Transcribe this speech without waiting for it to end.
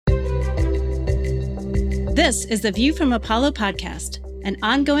This is the View from Apollo podcast, an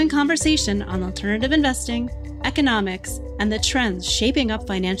ongoing conversation on alternative investing, economics, and the trends shaping up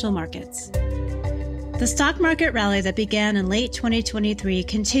financial markets. The stock market rally that began in late 2023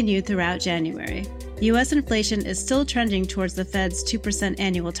 continued throughout January. U.S. inflation is still trending towards the Fed's 2%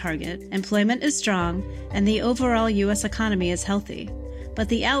 annual target, employment is strong, and the overall U.S. economy is healthy. But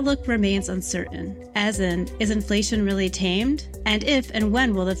the outlook remains uncertain, as in, is inflation really tamed? And if and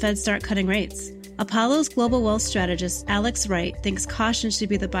when will the Fed start cutting rates? Apollo's Global Wealth Strategist, Wright, thinks caution should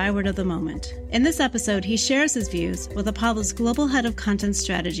be the byword of the moment. In this episode, he shares his views with Apollo's Global Head of Content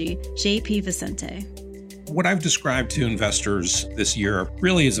Strategy, JP Vicente. What I've described to investors this year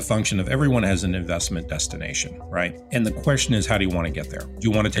really is a function of everyone has an investment destination, right? And the question is, how do you want to get there? Do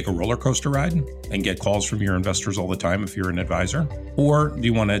you want to take a roller coaster ride and get calls from your investors all the time if you're an advisor? Or do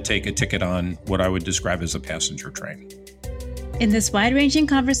you want to take a ticket on what I would describe as a passenger train? In this wide-ranging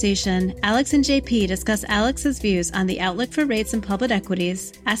conversation, Alex and JP discuss Alex's views on the outlook for rates and public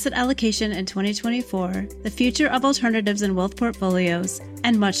equities, asset allocation in 2024, the future of alternatives in wealth portfolios,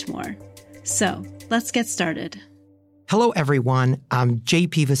 and much more. So, let's get started. Hello, everyone. I'm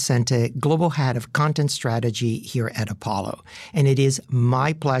JP Vicente, Global Head of Content Strategy here at Apollo. And it is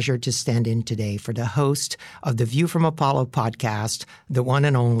my pleasure to stand in today for the host of the View from Apollo podcast, the one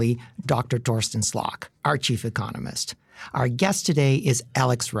and only Dr. Torsten Slok, our chief economist. Our guest today is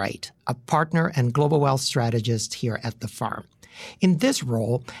Alex Wright, a partner and global wealth strategist here at the firm. In this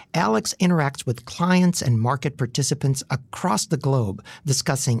role, Alex interacts with clients and market participants across the globe,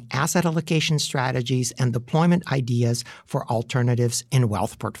 discussing asset allocation strategies and deployment ideas for alternatives in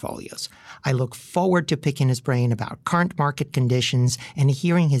wealth portfolios. I look forward to picking his brain about current market conditions and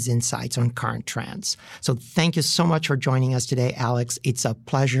hearing his insights on current trends. So thank you so much for joining us today, Alex. It's a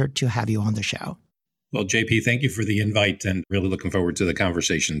pleasure to have you on the show. Well, JP, thank you for the invite and really looking forward to the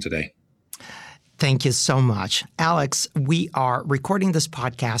conversation today. Thank you so much. Alex, we are recording this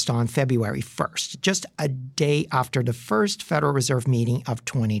podcast on February 1st, just a day after the first Federal Reserve meeting of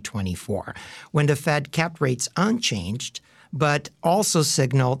 2024, when the Fed kept rates unchanged, but also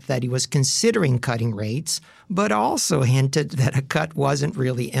signaled that he was considering cutting rates, but also hinted that a cut wasn't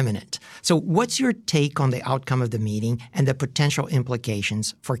really imminent. So what's your take on the outcome of the meeting and the potential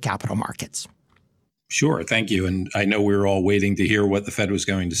implications for capital markets? Sure. Thank you. And I know we were all waiting to hear what the Fed was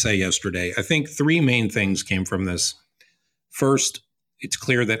going to say yesterday. I think three main things came from this. First, it's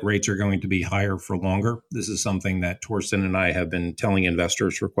clear that rates are going to be higher for longer. This is something that Torsten and I have been telling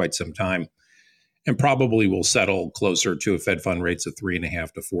investors for quite some time, and probably will settle closer to a Fed fund rates of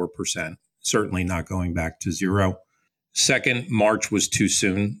 3.5% to 4%, certainly not going back to zero. Second, March was too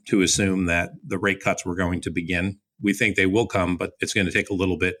soon to assume that the rate cuts were going to begin. We think they will come, but it's going to take a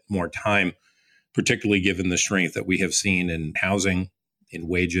little bit more time, particularly given the strength that we have seen in housing, in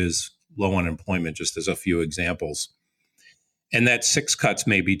wages, low unemployment, just as a few examples. And that 6 cuts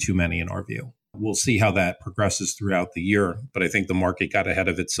may be too many in our view. We'll see how that progresses throughout the year, but I think the market got ahead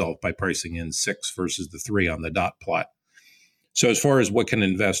of itself by pricing in 6 versus the 3 on the dot plot. So as far as what can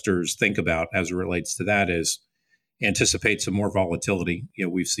investors think about as it relates to that is anticipate some more volatility.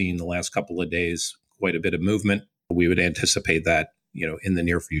 We've seen the last couple of days quite a bit of movement. We would anticipate that, in the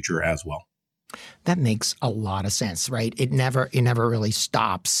near future as well. That makes a lot of sense, right? It never really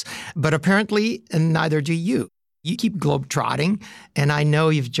stops. But apparently, neither do you. You keep globetrotting, and I know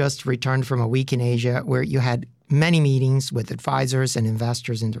you've just returned from a week in Asia where you had many meetings with advisors and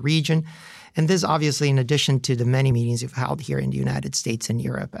investors in the region. And this obviously in addition to the many meetings you've held here in the United States and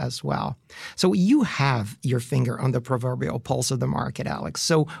Europe as well. So you have your finger on the proverbial pulse of the market, Alex.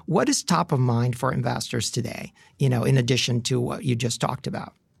 So what is top of mind for investors today, in addition to what you just talked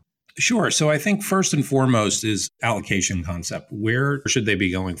about? Sure. So I think first and foremost is allocation concept. Where should they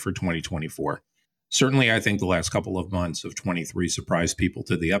be going for 2024? Certainly, I think the last couple of months of 23 surprised people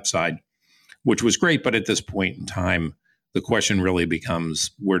to the upside, which was great. But at this point in time, the question really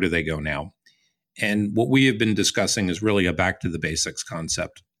becomes, where do they go now? And what we have been discussing is really a back to the basics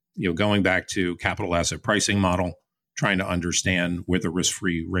concept, going back to capital asset pricing model, trying to understand where the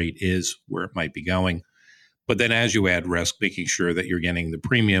risk-free rate is, where it might be going. But then as you add risk, making sure that you're getting the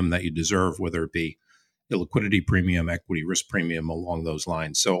premium that you deserve, whether it be the liquidity premium, equity risk premium, along those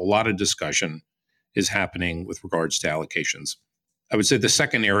lines. So a lot of discussion is happening with regards to allocations. I would say the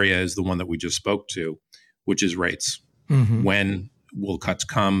second area is the one that we just spoke to, which is rates. Mm-hmm. When will cuts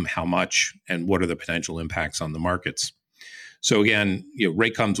come, how much, and what are the potential impacts on the markets? So again,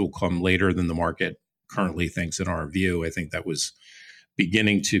 rate cuts will come later than the market currently thinks in our view. I think that was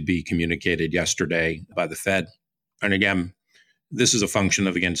beginning to be communicated yesterday by the Fed. And again, this is a function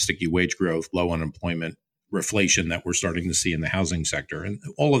of, sticky wage growth, low unemployment, reflation that we're starting to see in the housing sector. And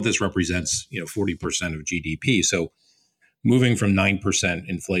all of this represents, 40% of GDP. So moving from 9%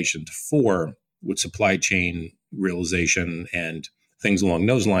 inflation to 4 with supply chain realization and things along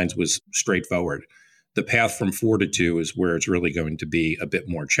those lines was straightforward. The path from 4 to 2 is where it's really going to be a bit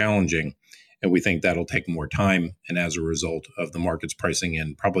more challenging. And we think that'll take more time. And as a result of the markets pricing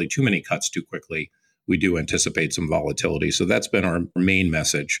in probably too many cuts too quickly, we do anticipate some volatility. So that's been our main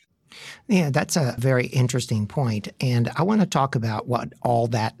message. Yeah, that's a very interesting point. And I want to talk about what all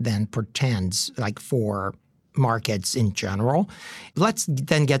that then portends, like for markets in general. Let's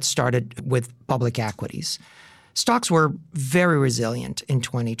then get started with public equities. Stocks were very resilient in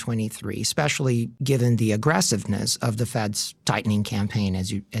 2023, especially given the aggressiveness of the Fed's tightening campaign,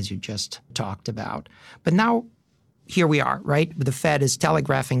 as you just talked about. But now, here we are, right? The Fed is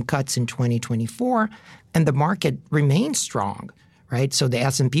telegraphing cuts in 2024, and the market remains strong, right? So the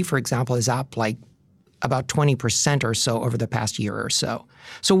S&P, for example, is up like about 20% or so over the past year or so.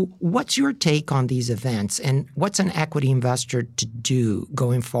 So what's your take on these events, and what's an equity investor to do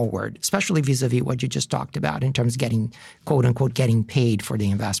going forward, especially vis-a-vis what you just talked about in terms of getting, quote unquote, getting paid for the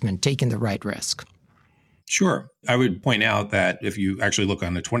investment, taking the right risk? Sure. I would point out that if you actually look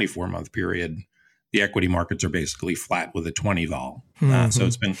on the 24-month period, the equity markets are basically flat with a 20 vol. So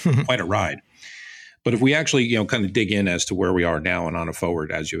it's been quite a ride. But if we actually, kind of dig in as to where we are now and on a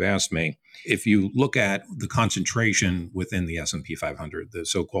forward, as you asked me, if you look at the concentration within the S&P 500, the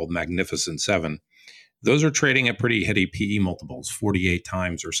so-called Magnificent Seven, those are trading at pretty heady PE multiples, 48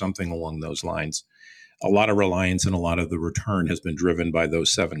 times or something along those lines. A lot of reliance and a lot of the return has been driven by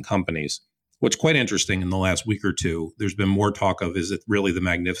those 7 companies. What's quite interesting in the last week or two, there's been more talk of, is it really the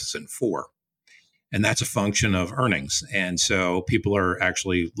Magnificent Four? And that's a function of earnings. And so people are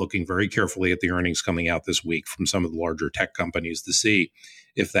actually looking very carefully at the earnings coming out this week from some of the larger tech companies to see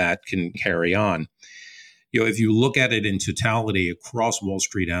if that can carry on. If you look at it in totality across Wall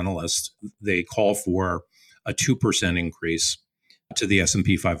Street analysts, they call for a 2% increase to the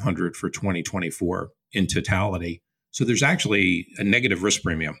S&P 500 for 2024 in totality. So there's actually a negative risk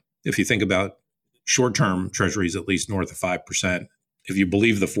premium. If you think about short-term treasuries, at least north of 5%, if you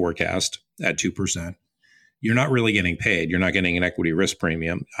believe the forecast at 2%, you're not really getting paid. You're not getting an equity risk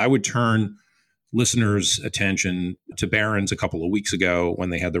premium. I would turn listeners' attention to Barron's a couple of weeks ago when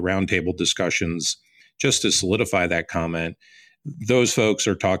they had the roundtable discussions, just to solidify that comment. Those folks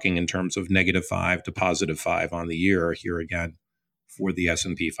are talking in terms of -5 to +5 on the year here again for the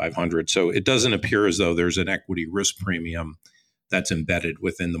S&P 500. So it doesn't appear as though there's an equity risk premium that's embedded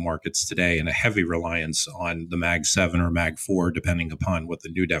within the markets today, and a heavy reliance on the Mag 7 or Mag 4, depending upon what the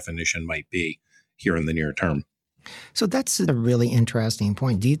new definition might be here in the near term. So that's a really interesting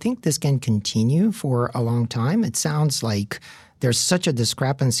point. Do you think this can continue for a long time? It sounds like there's such a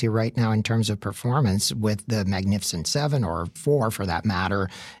discrepancy right now in terms of performance with the Magnificent 7 or 4 for that matter.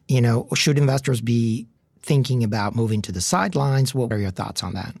 Should investors be thinking about moving to the sidelines? What are your thoughts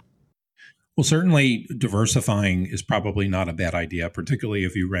on that? Well, certainly diversifying is probably not a bad idea, particularly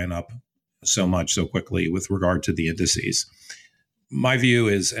if you ran up so much so quickly with regard to the indices. My view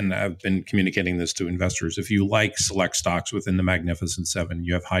is, and I've been communicating this to investors, if you like select stocks within the Magnificent Seven,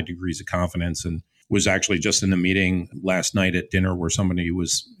 you have high degrees of confidence, and was actually just in a meeting last night at dinner where somebody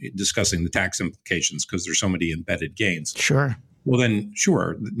was discussing the tax implications because there's so many embedded gains. Sure. Well, then,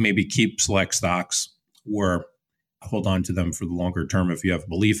 sure, maybe keep select stocks or hold on to them for the longer term if you have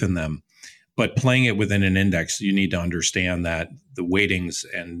belief in them. But playing it within an index, you need to understand that the weightings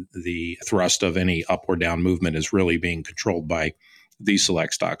and the thrust of any up or down movement is really being controlled by these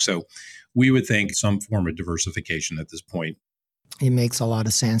select stocks. So we would think some form of diversification at this point. It makes a lot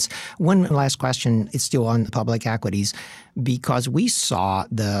of sense. One last question is still on public equities, because we saw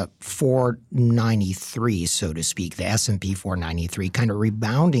the 493, so to speak, the S&P 493 kind of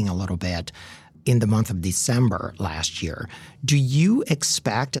rebounding a little bit in the month of December last year. Do you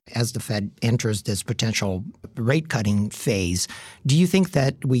expect, as the Fed enters this potential rate cutting phase, do you think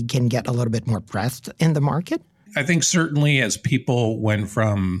that we can get a little bit more breadth in the market? I think certainly as people went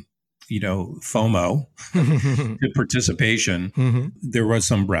from, FOMO to participation, there was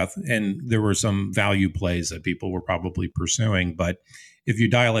some breadth and there were some value plays that people were probably pursuing. But if you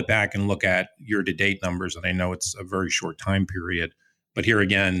dial it back and look at year-to-date numbers, and I know it's a very short time period, but here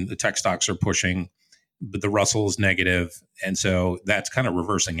again, the tech stocks are pushing, but the Russell is negative. And so that's kind of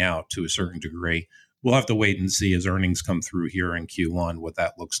reversing out to a certain degree. We'll have to wait and see as earnings come through here in Q1, what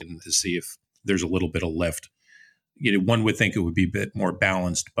that looks like to see if there's a little bit of lift. One would think it would be a bit more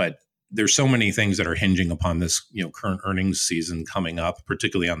balanced, but there's so many things that are hinging upon this, current earnings season coming up,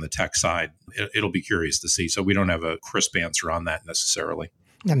 particularly on the tech side. It'll be curious to see. So we don't have a crisp answer on that necessarily.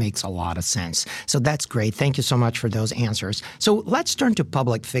 That makes a lot of sense. So that's great. Thank you so much for those answers. So let's turn to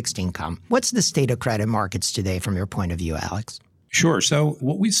public fixed income. What's the state of credit markets today from your point of view, Alex? Sure. So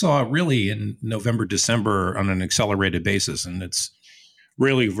what we saw really in November, December on an accelerated basis, and it's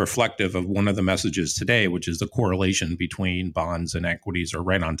really reflective of one of the messages today, which is the correlation between bonds and equities are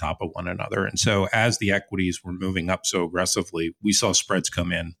right on top of one another. And so as the equities were moving up so aggressively, we saw spreads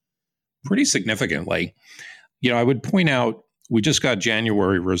come in pretty significantly. I would point out, we just got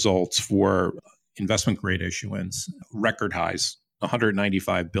January results for investment grade issuance, record highs,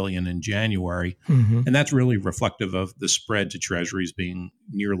 195 billion in January. Mm-hmm. And that's really reflective of the spread to treasuries being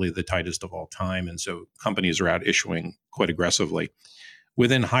nearly the tightest of all time. And so companies are out issuing quite aggressively.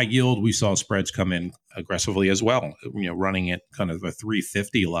 Within high yield, we saw spreads come in aggressively as well, running at kind of a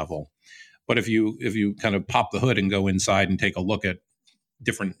 350 level. But if you kind of pop the hood and go inside and take a look at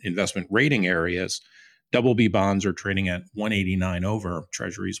different investment rating areas, double B bonds are trading at 189 over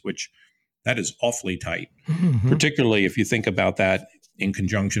treasuries, which that is awfully tight, mm-hmm. particularly if you think about that in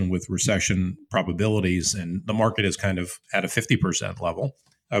conjunction with recession probabilities. And the market is kind of at a 50% level.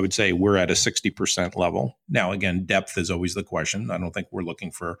 I would say we're at a 60% level. Now, again, depth is always the question. I don't think we're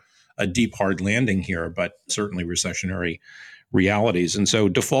looking for a deep, hard landing here, but certainly recessionary realities. And so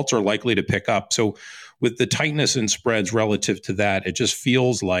defaults are likely to pick up. So with the tightness in spreads relative to that, it just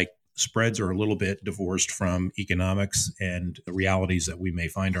feels like spreads are a little bit divorced from economics and the realities that we may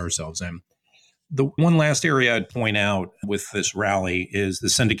find ourselves in. The one last area I'd point out with this rally is the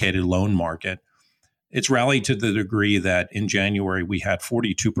syndicated loan market. It's rallied to the degree that in January, we had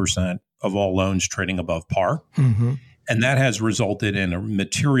 42% of all loans trading above par. Mm-hmm. And that has resulted in a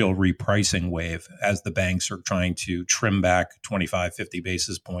material repricing wave as the banks are trying to trim back 25, 50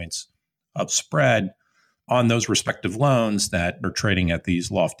 basis points of spread on those respective loans that are trading at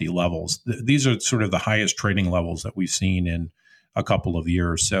these lofty levels. These are sort of the highest trading levels that we've seen in a couple of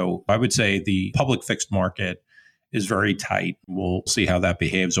years. So I would say the public fixed market is very tight. We'll see how that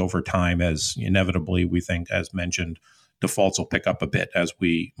behaves over time, as inevitably we think, as mentioned, defaults will pick up a bit as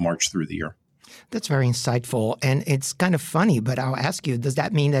we march through the year. That's very insightful. And it's kind of funny, but I'll ask you, does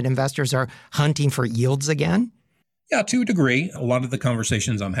that mean that investors are hunting for yields again? Yeah, to a degree. A lot of the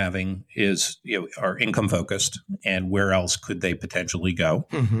conversations I'm having are income focused, and where else could they potentially go?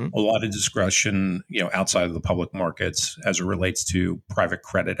 Mm-hmm. A lot of discretion, outside of the public markets as it relates to private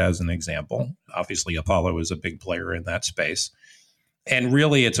credit, as an example. Obviously, Apollo is a big player in that space. And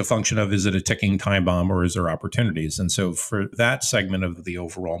really, it's a function of, is it a ticking time bomb or is there opportunities? And so for that segment of the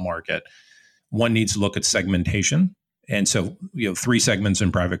overall market, one needs to look at segmentation. And so, 3 segments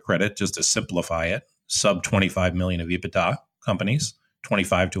in private credit, just to simplify it. Sub 25 million of EBITDA companies,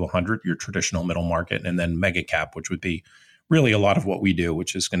 25 to 100, your traditional middle market, and then mega cap, which would be really a lot of what we do,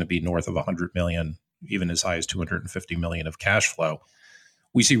 which is going to be north of 100 million, even as high as 250 million of cash flow.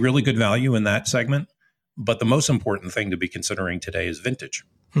 We see really good value in that segment. But the most important thing to be considering today is vintage.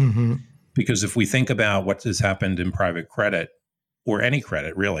 Mm-hmm. Because if we think about what has happened in private credit, or any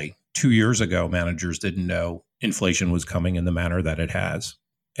credit really, 2 years ago, managers didn't know inflation was coming in the manner that it has.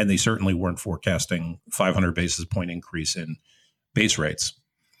 And they certainly weren't forecasting 500 basis point increase in base rates.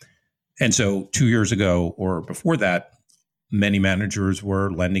 And so 2 years ago or before that, many managers were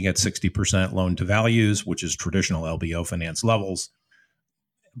lending at 60% loan to values, which is traditional LBO finance levels,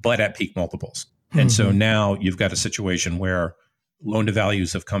 but at peak multiples. Mm-hmm. And so now you've got a situation where loan to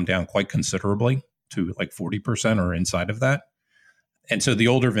values have come down quite considerably to like 40% or inside of that. And so the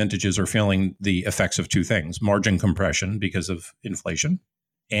older vintages are feeling the effects of 2 things: margin compression because of inflation.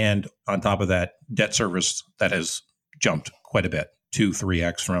 And on top of that, debt service that has jumped quite a bit,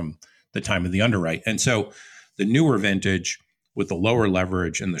 2-3x from the time of the underwrite. And so the newer vintage with the lower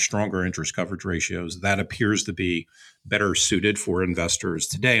leverage and the stronger interest coverage ratios, that appears to be better suited for investors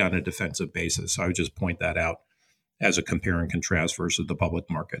today on a defensive basis. So I would just point that out as a compare and contrast versus the public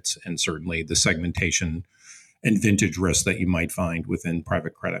markets, and certainly the segmentation and vintage risk that you might find within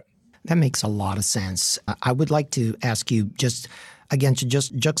private credit. That makes a lot of sense. I would like to ask you just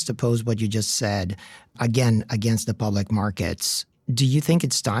juxtapose what you just said again against the public markets. Do you think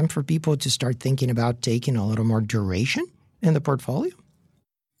it's time for people to start thinking about taking a little more duration in the portfolio?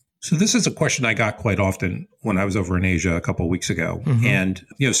 So this is a question I got quite often when I was over in Asia a couple of weeks ago. Mm-hmm. And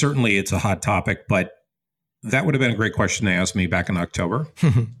certainly it's a hot topic, but that would have been a great question to ask me back in October.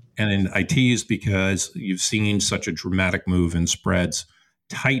 And I teased because you've seen such a dramatic move in spreads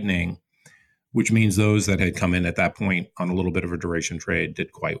tightening, which means those that had come in at that point on a little bit of a duration trade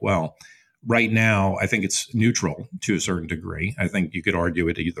did quite well. Right now, I think it's neutral to a certain degree. I think you could argue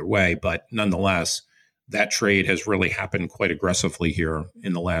it either way, but nonetheless, that trade has really happened quite aggressively here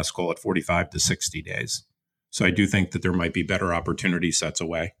in the last, call it 45 to 60 days. So I do think that there might be better opportunity sets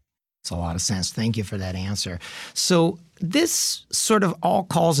away. It's a lot of sense. Thank you for that answer. So this sort of all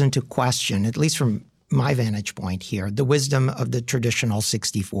calls into question, at least from my vantage point here, the wisdom of the traditional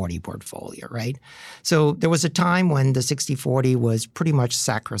 60-40 portfolio, right? So there was a time when the 60-40 was pretty much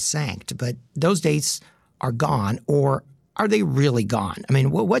sacrosanct, but those days are gone, or are they really gone? I mean,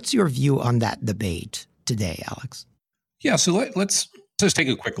 what's your view on that debate today, Alex? Yeah, so let's just take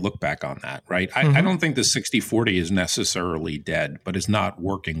a quick look back on that, right? I don't think the 60-40 is necessarily dead, but it's not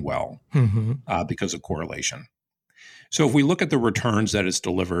working well because of correlation. So if we look at the returns that it's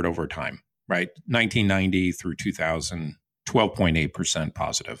delivered over time, right? 1990 through 2000, 12.8%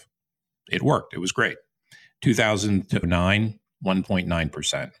 positive. It worked. It was great. 2009,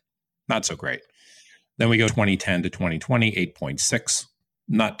 1.9%. Not so great. Then we go 2010 to 2020, 8.6.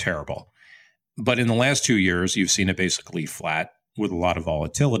 Not terrible. But in the last 2 years, you've seen it basically flat with a lot of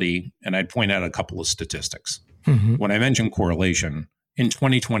volatility. And I'd point out a couple of statistics. When I mentioned correlation, in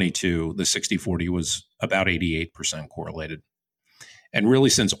 2022, the 60-40 was about 88% correlated. And really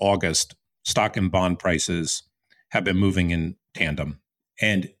since August, stock and bond prices have been moving in tandem.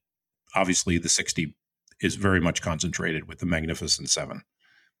 And obviously the 60 is very much concentrated with the Magnificent Seven.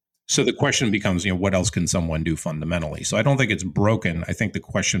 So the question becomes, what else can someone do fundamentally? So I don't think it's broken. I think the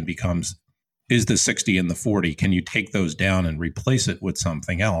question becomes, is the 60 and the 40, can you take those down and replace it with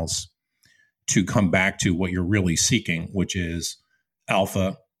something else to come back to what you're really seeking, which is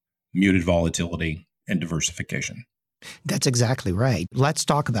alpha, muted volatility, and diversification? That's exactly right. Let's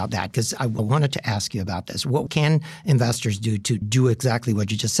talk about that, because I wanted to ask you about this. What can investors do to do exactly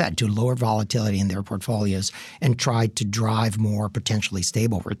what you just said, to lower volatility in their portfolios and try to drive more potentially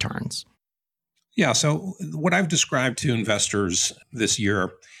stable returns? Yeah, so what I've described to investors this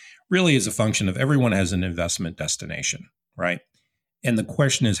year really is a function of everyone has an investment destination, right? And the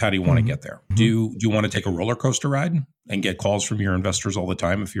question is, how do you want to get there? Do you want to take a roller coaster ride and get calls from your investors all the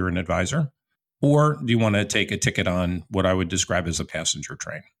time if you're an advisor? Or do you want to take a ticket on what I would describe as a passenger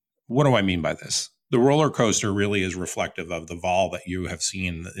train? What do I mean by this? The roller coaster really is reflective of the vol that you have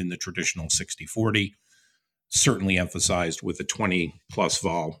seen in the traditional 60-40, certainly emphasized with the 20 plus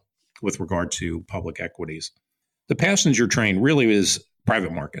vol with regard to public equities. The passenger train really is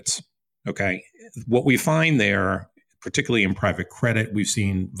private markets. Okay. What we find there, particularly in private credit, we've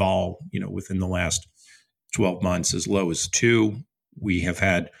seen vol, within the last 12 months as low as 2. We have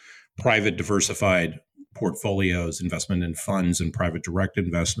had private diversified portfolios, investment in funds and private direct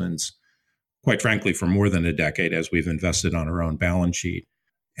investments, quite frankly, for more than a decade, as we've invested on our own balance sheet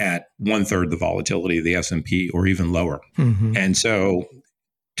at 1/3 the volatility of the S&P or even lower. And so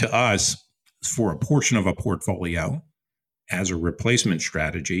to us, for a portion of a portfolio as a replacement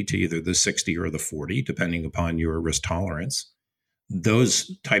strategy to either the 60 or the 40, depending upon your risk tolerance,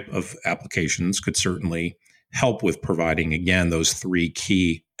 those type of applications could certainly help with providing, again, those 3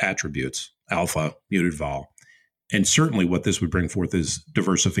 key attributes: alpha, muted vol. And certainly what this would bring forth is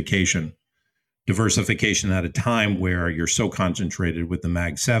diversification. Diversification at a time where you're so concentrated with the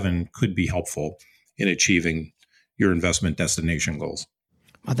Mag 7 could be helpful in achieving your investment destination goals.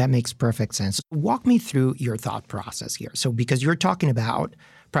 Well, that makes perfect sense. Walk me through your thought process here. So because you're talking about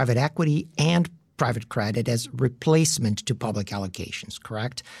private equity and private credit as replacement to public allocations,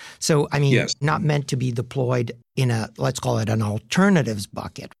 correct? So, Yes. Not meant to be deployed in let's call it an alternatives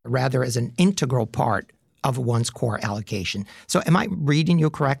bucket, rather as an integral part of one's core allocation. So am I reading you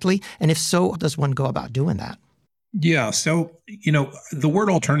correctly? And if so, how does one go about doing that? Yeah. So, the word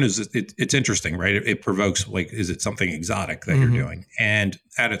alternatives, it's interesting, right? It provokes, is it something exotic that you're doing? And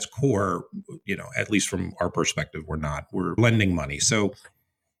at its core, at least from our perspective, we're lending money. So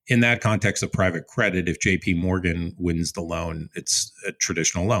in that context of private credit, if JP Morgan wins the loan, it's a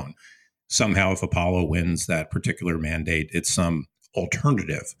traditional loan. Somehow, if Apollo wins that particular mandate, it's some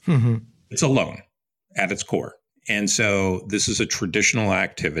alternative. It's a loan at its core. And so this is a traditional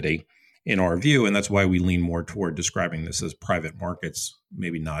activity in our view, and that's why we lean more toward describing this as private markets,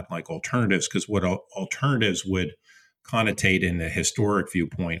 maybe not like alternatives, because what alternatives would connotate in a historic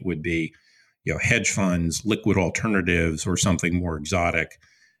viewpoint would be, hedge funds, liquid alternatives, or something more exotic.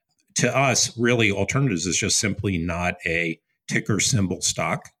 To us, really, alternatives is just simply not a ticker symbol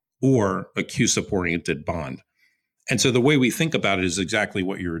stock or a CUSIP-oriented bond. And so the way we think about it is exactly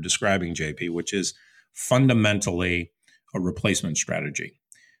what you were describing, JP, which is fundamentally a replacement strategy.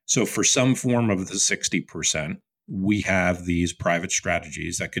 So for some form of the 60%, we have these private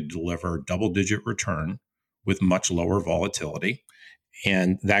strategies that could deliver double-digit return with much lower volatility.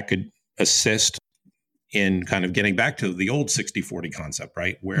 And that could assist in kind of getting back to the old 60-40 concept,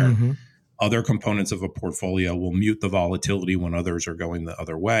 right? Where other components of a portfolio will mute the volatility when others are going the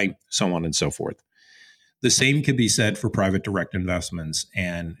other way, so on and so forth. The same could be said for private direct investments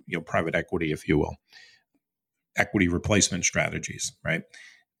and private equity, if you will, equity replacement strategies, right?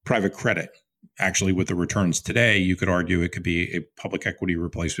 Private credit. Actually, with the returns today, you could argue it could be a public equity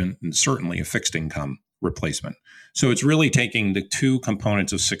replacement and certainly a fixed income replacement. So it's really taking the two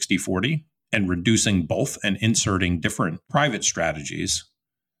components of 60-40 and reducing both and inserting different private strategies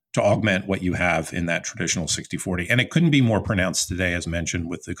to augment what you have in that traditional 60-40. And it couldn't be more pronounced today, as mentioned,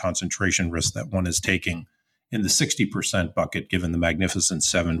 with the concentration risk that one is taking in the 60% bucket, given the Magnificent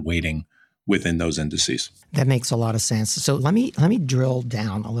Seven weighting within those indices. That makes a lot of sense. So let me drill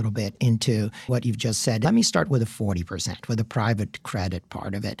down a little bit into what you've just said. Let me start with the 40%, with the private credit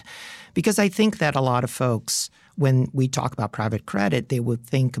part of it. Because I think that a lot of folks, when we talk about private credit, they would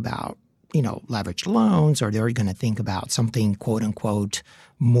think about leveraged loans, or they're going to think about something, quote unquote,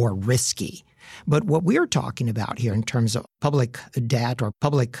 more risky. But what we're talking about here in terms of public debt or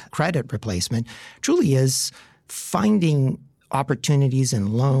public credit replacement truly is finding opportunities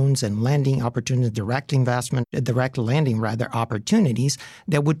in loans and lending opportunities, direct lending opportunities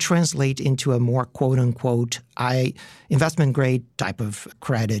that would translate into a more quote unquote investment grade type of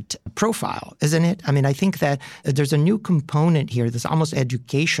credit profile, isn't it? I mean, I think that there's a new component here that's almost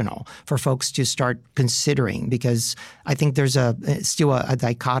educational for folks to start considering, because I think there's still a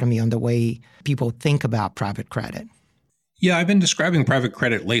dichotomy on the way people think about private credit. Yeah, I've been describing private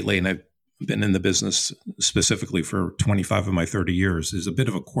credit lately, and I've been in the business specifically for 25 of my 30 years, is a bit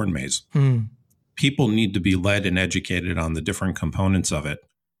of a corn maze. People need to be led and educated on the different components of it.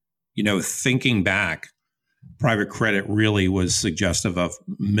 Thinking back, private credit really was suggestive of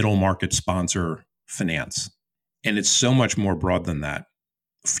middle market sponsor finance. And it's so much more broad than that.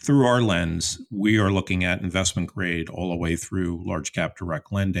 Through our lens, we are looking at investment grade all the way through large cap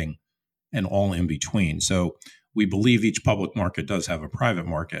direct lending and all in between. So we believe each public market does have a private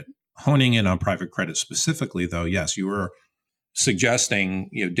market. Honing in on private credit specifically, though, yes, you were suggesting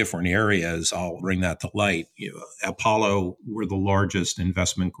different areas. I'll bring that to light. Apollo, we're the largest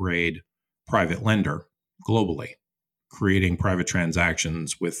investment grade private lender globally, creating private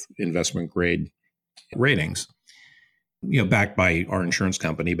transactions with investment grade ratings, backed by our insurance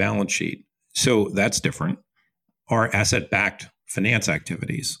company balance sheet. So that's different. Our asset-backed finance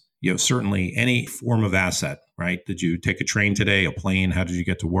activities, certainly any form of asset, right? Did you take a train today, a plane? How did you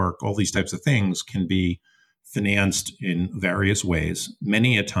get to work? All these types of things can be financed in various ways,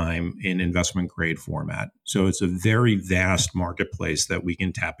 many a time in investment grade format. So it's a very vast marketplace that we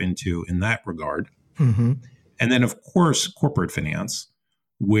can tap into in that regard. Mm-hmm. And then, of course, corporate finance,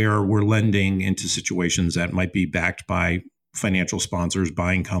 where we're lending into situations that might be backed by financial sponsors,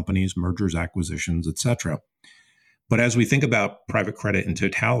 buying companies, mergers, acquisitions, et cetera. But as we think about private credit in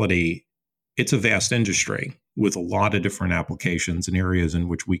totality, it's a vast industry with a lot of different applications and areas in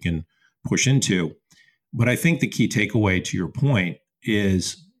which we can push into. But I think the key takeaway to your point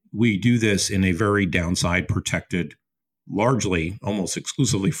is we do this in a very downside protected, largely, almost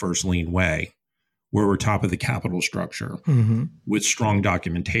exclusively first lien way, where we're top of the capital structure with strong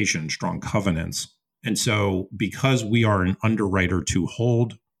documentation, strong covenants. And so because we are an underwriter to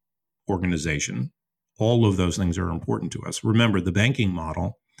hold organization, all of those things are important to us. Remember, the banking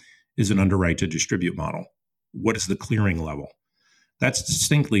model is an underwrite to distribute model. What is the clearing level? That's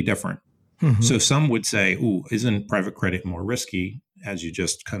distinctly different. So some would say, isn't private credit more risky, as you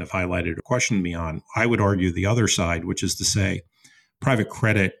just kind of highlighted or questioned me on? I would argue the other side, which is to say private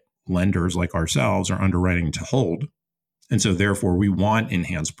credit lenders like ourselves are underwriting to hold. And so therefore we want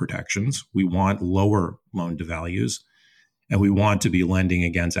enhanced protections. We want lower loan to values. And we want to be lending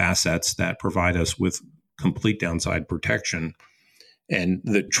against assets that provide us with complete downside protection. And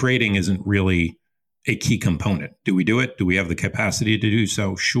the trading isn't really a key component. Do we do it? Do we have the capacity to do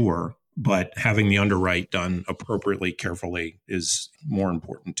so? Sure. But having the underwrite done appropriately, carefully is more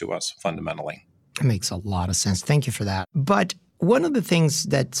important to us fundamentally. It makes a lot of sense. Thank you for that. But one of the things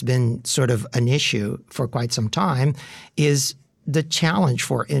that's been sort of an issue for quite some time is the challenge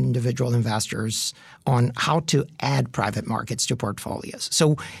for individual investors on how to add private markets to portfolios.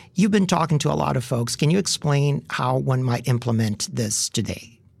 So you've been talking to a lot of folks. Can you explain how one might implement this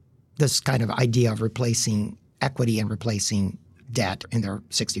today? This kind of idea of replacing equity and replacing debt in their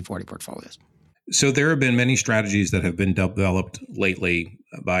 60-40 portfolios. So there have been many strategies that have been developed lately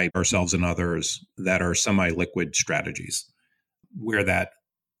by ourselves and others that are semi-liquid strategies, where that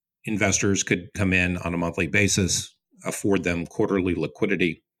investors could come in on a monthly basis, afford them quarterly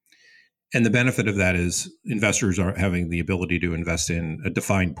liquidity. And the benefit of that is investors are having the ability to invest in a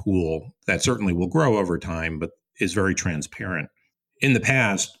defined pool that certainly will grow over time, but is very transparent. In the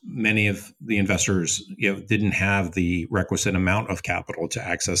past, many of the investors didn't have the requisite amount of capital to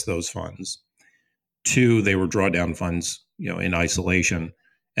access those funds. Two, they were drawdown funds, in isolation.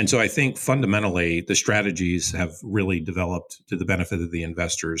 And so I think fundamentally the strategies have really developed to the benefit of the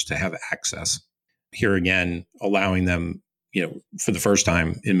investors to have access. Here again, allowing them, for the first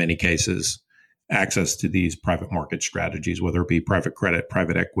time in many cases, access to these private market strategies, whether it be private credit,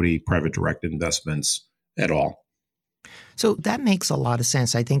 private equity, private direct investments at all. So that makes a lot of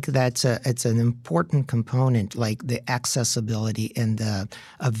sense. I think it's an important component, like the accessibility and the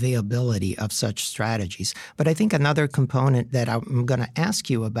availability of such strategies. But I think another component that I'm going to ask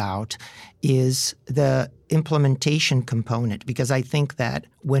you about is the implementation component, because I think that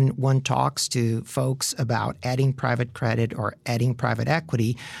when one talks to folks about adding private credit or adding private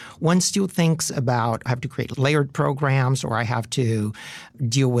equity, one still thinks about I have to create layered programs, or I have to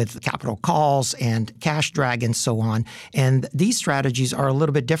deal with capital calls and cash drag and so on. And these strategies are a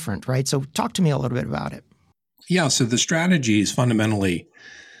little bit different, right? So talk to me a little bit about it. Yeah, so the strategies fundamentally,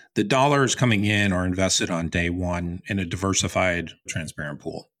 the dollars coming in are invested on day one in a diversified, transparent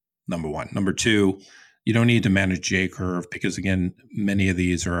pool, number one. Number two, you don't need to manage J-curve because, again, many of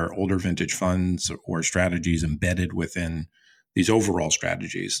these are older vintage funds or strategies embedded within these overall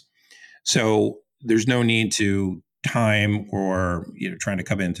strategies. So there's no need to time or trying to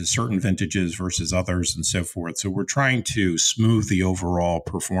come into certain vintages versus others and so forth. So we're trying to smooth the overall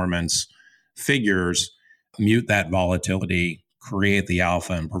performance figures, mute that volatility, create the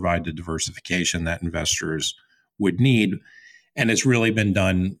alpha, and provide the diversification that investors would need. And it's really been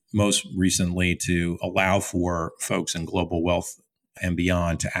done most recently to allow for folks in global wealth and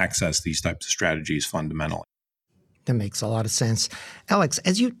beyond to access these types of strategies fundamentally. That makes a lot of sense. Alex,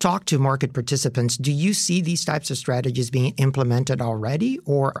 as you talk to market participants, do you see these types of strategies being implemented already,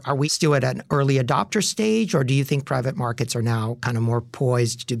 or are we still at an early adopter stage, or do you think private markets are now kind of more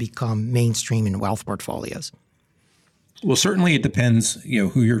poised to become mainstream in wealth portfolios? Well, certainly it depends,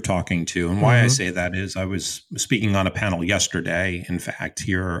 who you're talking to. And why I say that is I was speaking on a panel yesterday, in fact,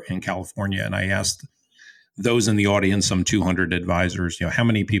 here in California, and I asked those in the audience, some 200 advisors, how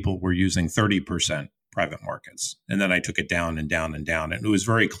many people were using 30% private markets? And then I took it down and down and down. And it was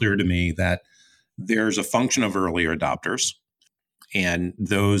very clear to me that there's a function of earlier adopters, and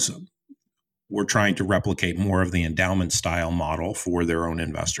those were trying to replicate more of the endowment style model for their own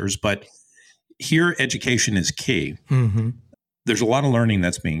investors. But here, education is key. Mm-hmm. There's a lot of learning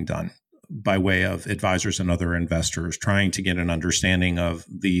that's being done by way of advisors and other investors trying to get an understanding of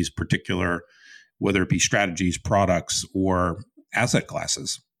these particular, whether it be strategies, products, or asset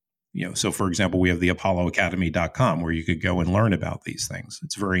classes. So for example, we have the apolloacademy.com where you could go and learn about these things.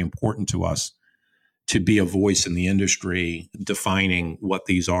 It's very important to us to be a voice in the industry defining what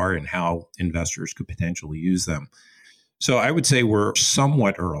these are and how investors could potentially use them. So I would say we're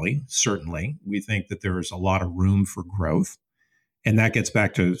somewhat early, certainly. We think that there is a lot of room for growth. And that gets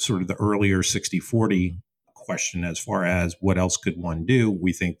back to sort of the earlier 60-40 question as far as what else could one do.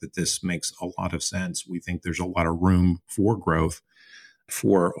 We think that this makes a lot of sense. We think there's a lot of room for growth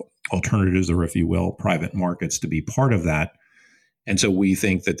for alternatives, or if you will, private markets to be part of that. And so we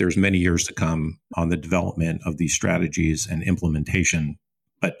think that there's many years to come on the development of these strategies and implementation,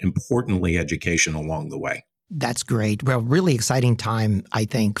 but importantly, education along the way. That's great. Well, really exciting time, I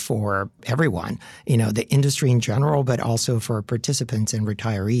think, for everyone, the industry in general, but also for participants and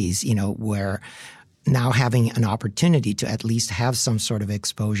retirees, where now having an opportunity to at least have some sort of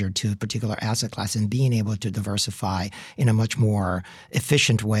exposure to a particular asset class and being able to diversify in a much more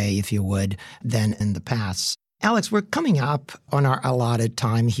efficient way, if you would, than in the past. Alex, we're coming up on our allotted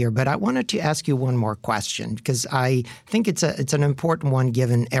time here, but I wanted to ask you one more question because I think it's an important one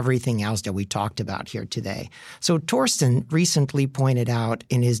given everything else that we talked about here today. So Torsten recently pointed out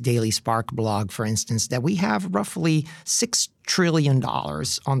in his Daily Spark blog, for instance, that we have roughly $6 trillion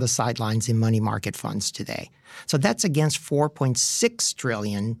on the sidelines in money market funds today. So that's against $4.6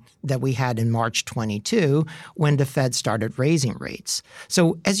 trillion that we had in March 22 when the Fed started raising rates.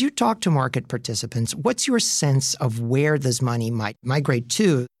 So as you talk to market participants, what's your sense of where this money might migrate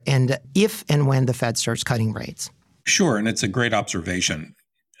to, and if and when the Fed starts cutting rates? Sure, and it's a great observation.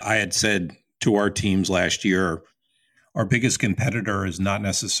 I had said to our teams last year, our biggest competitor is not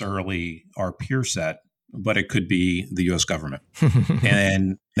necessarily our peer set, but it could be the U.S. government.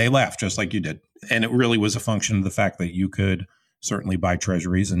 And they laughed just like you did. And it really was a function of the fact that you could certainly buy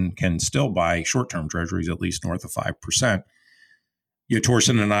treasuries and can still buy short-term treasuries at least north of 5%.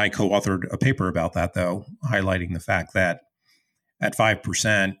 Torsten and I co-authored a paper about that, though, highlighting the fact that at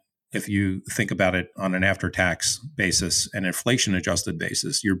 5%, if you think about it on an after-tax basis and inflation-adjusted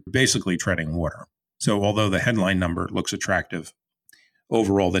basis, you're basically treading water. So although the headline number looks attractive,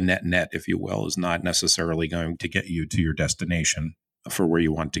 overall, the net, if you will, is not necessarily going to get you to your destination for where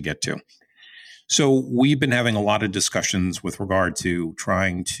you want to get to. So we've been having a lot of discussions with regard to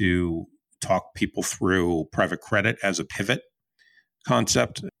trying to talk people through private credit as a pivot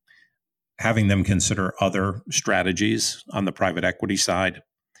concept, having them consider other strategies on the private equity side.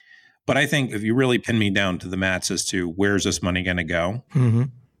 But I think if you really pin me down to the mats as to where's this money going to go,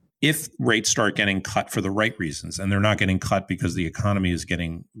 if rates start getting cut for the right reasons, and they're not getting cut because the economy is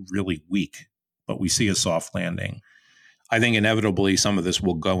getting really weak, but we see a soft landing, I think inevitably some of this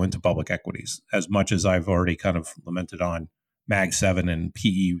will go into public equities, as much as I've already kind of lamented on Mag 7 and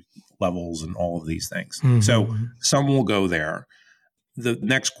PE levels and all of these things. So some will go there. The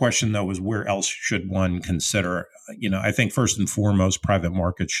next question, though, is where else should one consider? I think first and foremost, private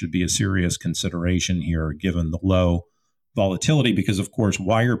markets should be a serious consideration here, given the low volatility, because, of course,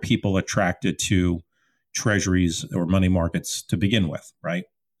 why are people attracted to treasuries or money markets to begin with, right?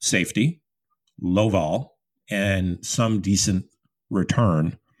 Safety, low vol, and some decent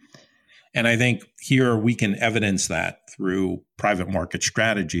return. And I think here we can evidence that through private market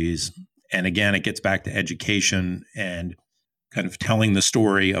strategies. And again, it gets back to education and kind of telling the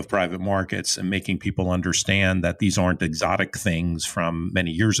story of private markets and making people understand that these aren't exotic things from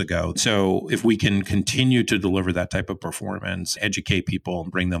many years ago. So if we can continue to deliver that type of performance, educate people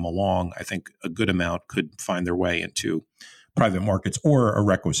and bring them along, I think a good amount could find their way into private markets or a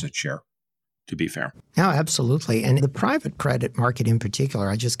requisite share, to be fair. No, absolutely. And the private credit market in particular,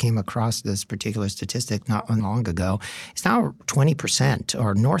 I just came across this particular statistic not long ago. It's now 20%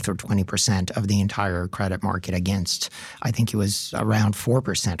 or north of 20% of the entire credit market against, I think it was around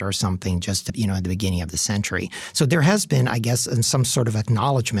 4% or something just, at the beginning of the century. So there has been, I guess, some sort of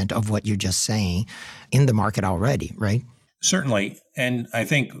acknowledgement of what you're just saying in the market already, right? Certainly. And I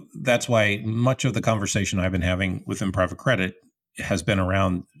think that's why much of the conversation I've been having within private credit has been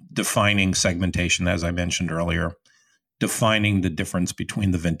around defining segmentation, as I mentioned earlier, defining the difference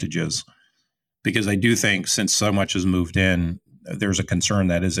between the vintages. Because I do think since so much has moved in, there's a concern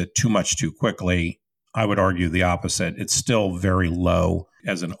that is it too much too quickly? I would argue the opposite. It's still very low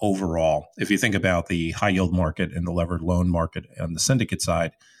as an overall. If you think about the high yield market and the levered loan market on the syndicate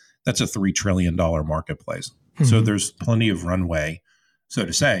side, that's a $3 trillion marketplace. So there's plenty of runway, so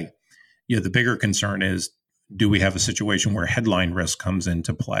to say. The bigger concern is, do we have a situation where headline risk comes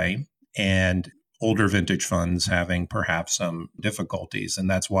into play and older vintage funds having perhaps some difficulties? And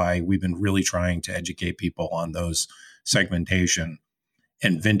that's why we've been really trying to educate people on those segmentation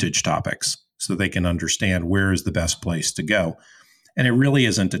and vintage topics so they can understand where is the best place to go. And it really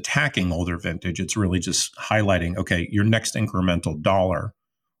isn't attacking older vintage. It's really just highlighting, okay, your next incremental dollar,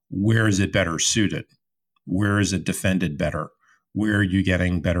 where is it better suited? Where is it defended better? Where are you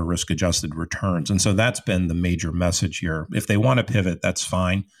getting better risk-adjusted returns? And so that's been the major message here. If they want to pivot, that's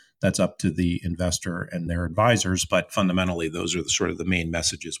fine. That's up to the investor and their advisors. But fundamentally, those are the main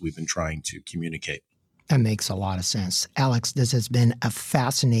messages we've been trying to communicate. That makes a lot of sense. Alex, this has been a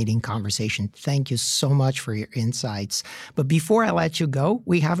fascinating conversation. Thank you so much for your insights. But before I let you go,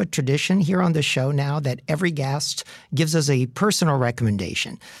 we have a tradition here on the show now that every guest gives us a personal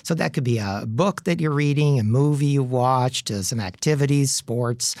recommendation. So that could be a book that you're reading, a movie you watched, some activities,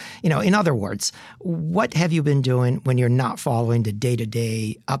 sports. In other words, what have you been doing when you're not following the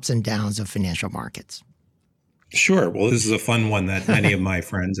day-to-day ups and downs of financial markets? Sure. Well, this is a fun one that many of my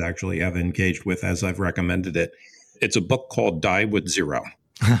friends actually have engaged with as I've recommended it. It's a book called Die with Zero.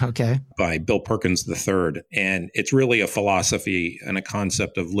 Okay. By Bill Perkins III. And it's really a philosophy and a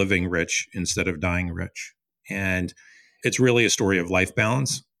concept of living rich instead of dying rich. And it's really a story of life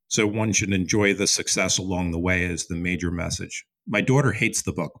balance. So one should enjoy the success along the way is the major message. My daughter hates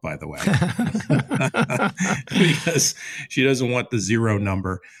the book, by the way, because she doesn't want the zero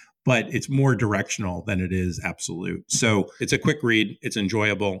number. But it's more directional than it is absolute. So it's a quick read. It's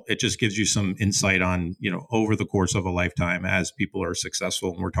enjoyable. It just gives you some insight on, over the course of a lifetime as people are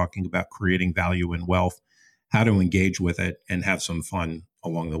successful. And we're talking about creating value and wealth, how to engage with it and have some fun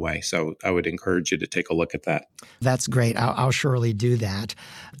along the way. So I would encourage you to take a look at that. That's great. I'll surely do that.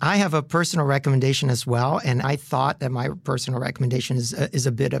 I have a personal recommendation as well. And I thought that my personal recommendation is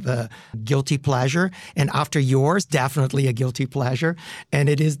a bit of a guilty pleasure. And after yours, definitely a guilty pleasure. And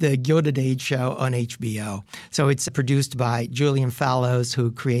it is the Gilded Age show on HBO. So it's produced by Julian Fellows,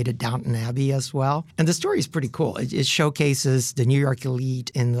 who created Downton Abbey as well. And the story is pretty cool. It showcases the New York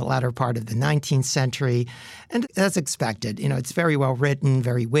elite in the latter part of the 19th century. And as expected, it's very well written,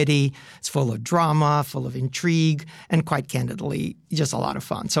 very witty. It's full of drama, full of intrigue, and quite candidly, just a lot of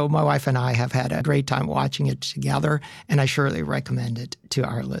fun. So my wife and I have had a great time watching it together, and I surely recommend it to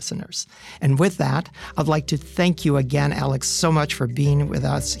our listeners. And with that, I'd like to thank you again, Alex, so much for being with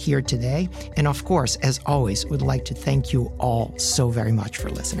us here today. And of course, as always, would like to thank you all so very much for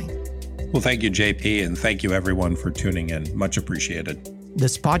listening. Well, thank you, JP, and thank you, everyone, for tuning in. Much appreciated.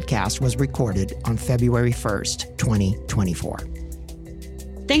 This podcast was recorded on February 1st, 2024.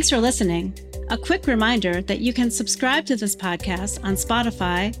 Thanks for listening. A quick reminder that you can subscribe to this podcast on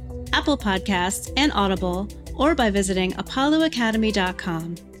Spotify, Apple Podcasts, and Audible, or by visiting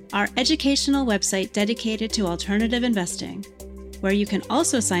apolloacademy.com, our educational website dedicated to alternative investing, where you can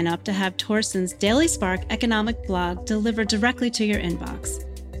also sign up to have Torsten's Daily Spark economic blog delivered directly to your inbox.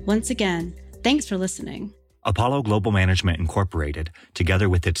 Once again, thanks for listening. Apollo Global Management Incorporated, together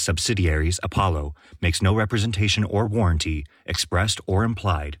with its subsidiaries Apollo, makes no representation or warranty, expressed or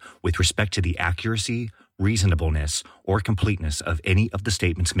implied, with respect to the accuracy, reasonableness, or completeness of any of the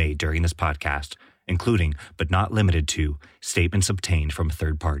statements made during this podcast, including, but not limited to, statements obtained from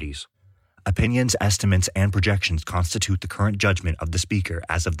third parties. Opinions, estimates, and projections constitute the current judgment of the speaker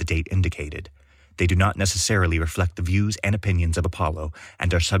as of the date indicated. They do not necessarily reflect the views and opinions of Apollo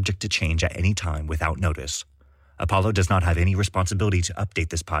and are subject to change at any time without notice. Apollo does not have any responsibility to update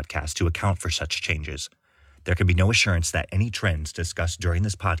this podcast to account for such changes. There can be no assurance that any trends discussed during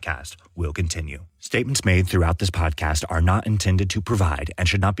this podcast will continue. Statements made throughout this podcast are not intended to provide and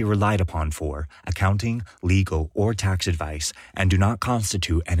should not be relied upon for accounting, legal, or tax advice and do not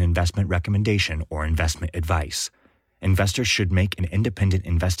constitute an investment recommendation or investment advice. Investors should make an independent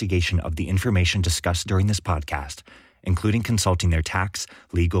investigation of the information discussed during this podcast, including consulting their tax,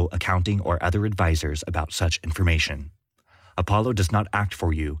 legal, accounting, or other advisors about such information. Apollo does not act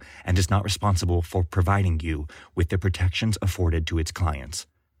for you and is not responsible for providing you with the protections afforded to its clients.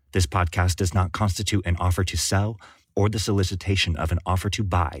 This podcast does not constitute an offer to sell or the solicitation of an offer to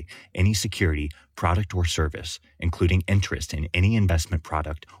buy any security, product, or service, including interest in any investment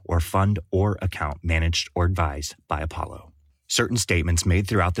product or fund or account managed or advised by Apollo. Certain statements made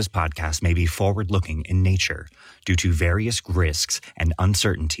throughout this podcast may be forward-looking in nature. Due to various risks and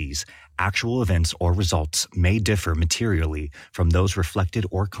uncertainties, actual events or results may differ materially from those reflected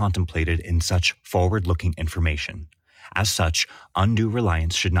or contemplated in such forward-looking information. As such, undue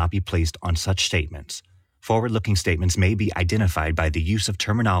reliance should not be placed on such statements. Forward-looking statements may be identified by the use of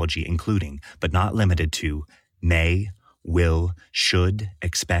terminology including, but not limited to, may, will, should,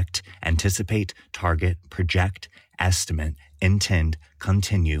 expect, anticipate, target, project, estimate, intend,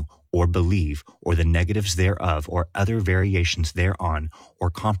 continue, or believe, or the negatives thereof, or other variations thereon, or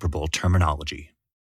comparable terminology.